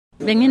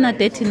Bengina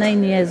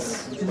 39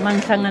 years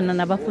mangihlangana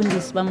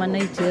nabafundisi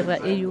bama-Nigeria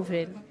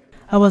eYuvela.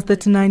 I was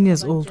 39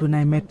 years old when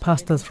I met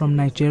pastors from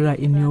Nigeria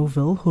in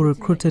Yeovil who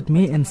recruited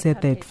me and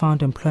said they'd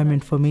found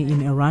employment for me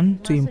in Iran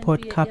to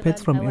import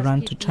carpets from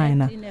Iran to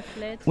China.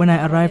 When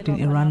I arrived in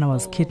Iran, I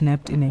was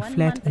kidnapped in a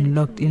flat and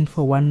locked in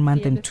for 1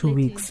 month and 2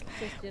 weeks.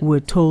 We were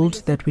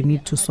told that we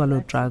need to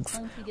swallow drugs.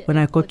 When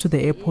I got to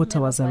the airport, I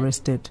was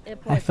arrested.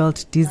 I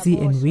felt dizzy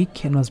and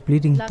weak and was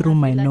bleeding through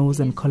my nose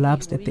and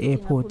collapsed at the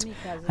airport.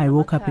 I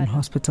woke up in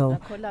hospital.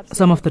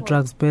 Some of the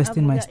drugs burst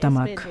in my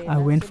stomach. I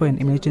went for an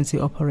emergency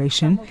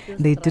operation.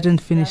 They didn't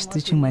finish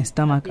stitching my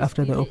stomach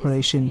after the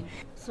operation.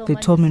 They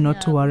told me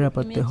not to worry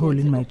about the hole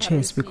in my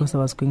chest because I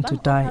was going to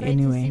die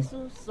anyway.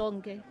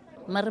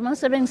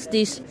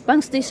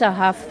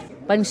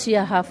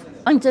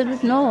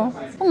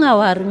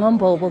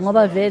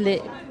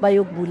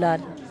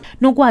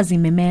 Nogwazi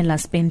Memela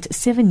spent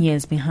 7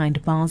 years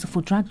behind bars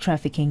for drug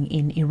trafficking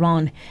in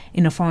Iran.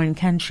 In a foreign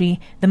country,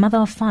 the mother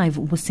of 5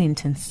 was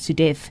sentenced to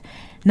death.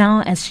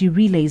 Now, as she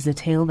relays the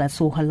tale that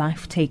saw her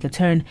life take a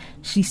turn,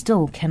 she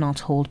still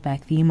cannot hold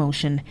back the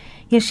emotion.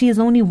 Yet she is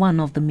only one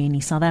of the many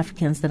South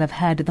Africans that have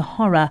had the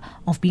horror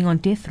of being on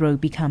death row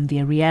become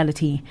their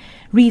reality.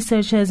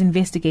 Researchers,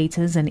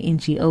 investigators and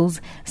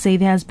NGOs say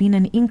there has been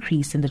an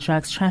increase in the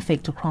drugs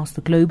trafficked across the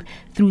globe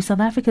through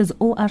South Africa's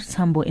OR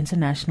Tambo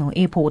International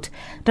Airport.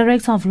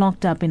 Director of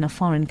Locked Up in a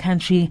Foreign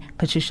Country,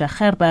 Patricia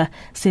Gerber,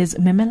 says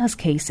Memela's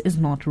case is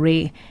not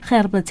rare.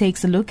 Gerber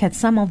takes a look at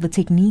some of the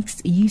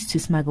techniques used to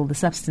smuggle the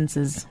substances.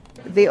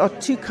 There are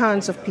 2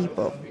 kinds of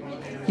people.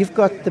 You've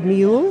got the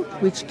mule,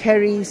 which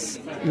carries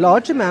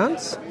large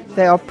amounts.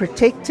 They are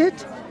protected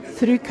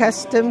through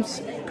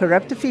customs,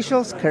 corrupt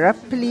officials,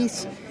 corrupt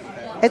police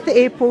at the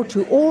airport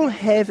who all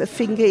have a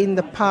finger in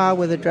the pie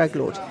with the drug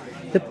lords.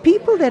 The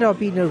people that are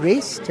being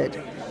arrested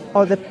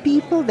are the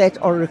people that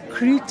are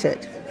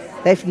recruited.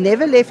 They've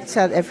never left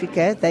South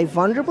Africa. They're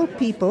vulnerable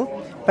people,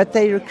 but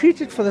they're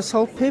recruited for the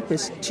sole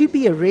purpose to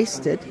be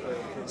arrested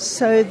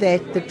so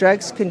that the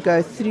drugs can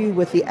go through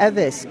with the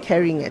others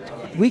carrying it.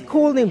 We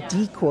call them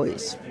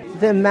decoys.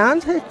 The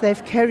amount that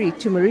they've carried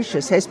to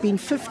Mauritius has been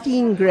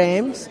 15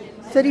 grams,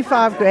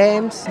 35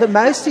 grams. The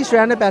most is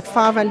around about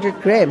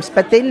 500 grams,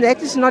 but then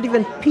that is not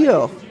even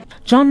pure.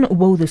 John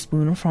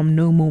Wotherspoon from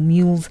No More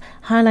Mules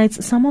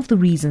highlights some of the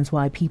reasons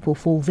why people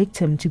fall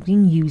victim to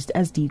being used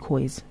as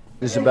decoys.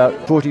 There's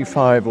about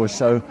 45 or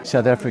so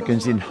South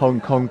Africans in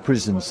Hong Kong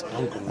prisons.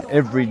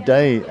 Every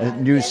day a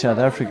new South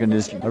African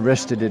is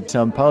arrested in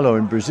Sao Paulo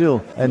in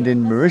Brazil, and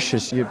in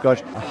Mauritius you've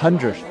got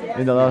 100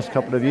 in the last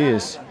couple of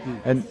years.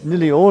 And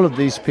nearly all of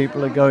these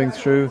people are going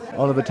through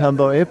Oliver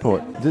Tambo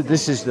Airport.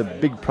 This is the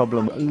big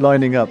problem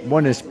lining up.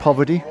 One is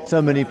poverty,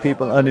 so many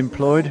people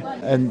unemployed,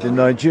 and the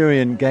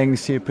Nigerian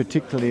gangs here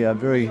particularly are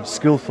very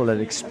skillful at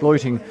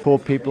exploiting poor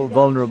people,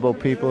 vulnerable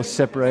people,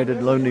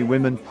 separated, lonely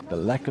women, the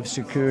lack of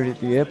security at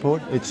the airport.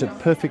 It's a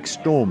perfect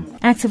storm.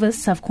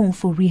 Activists have called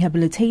for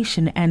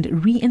rehabilitation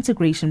and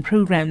reintegration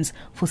programs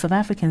for South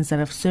Africans that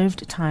have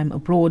served time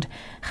abroad.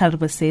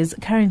 Gerber says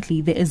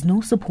currently there is no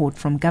support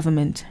from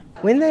government.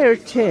 When they are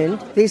returned,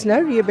 there's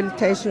no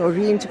rehabilitation or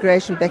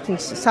reintegration back in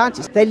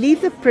society. They leave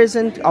the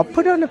prison, are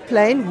put on a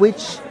plane,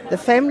 which the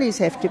families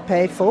have to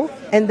pay for,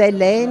 and they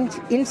land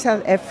in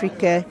South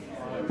Africa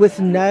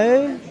with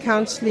no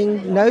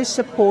counselling, no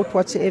support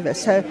whatsoever.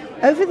 So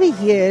over the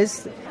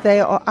years, they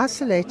are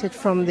isolated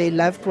from their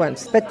loved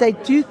ones, but they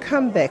do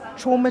come back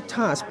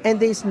traumatized, and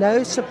there's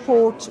no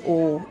support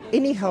or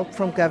any help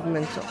from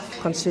government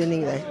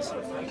concerning that.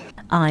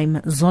 I'm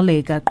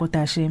Zolega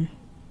Kotashe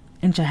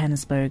in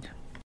Johannesburg.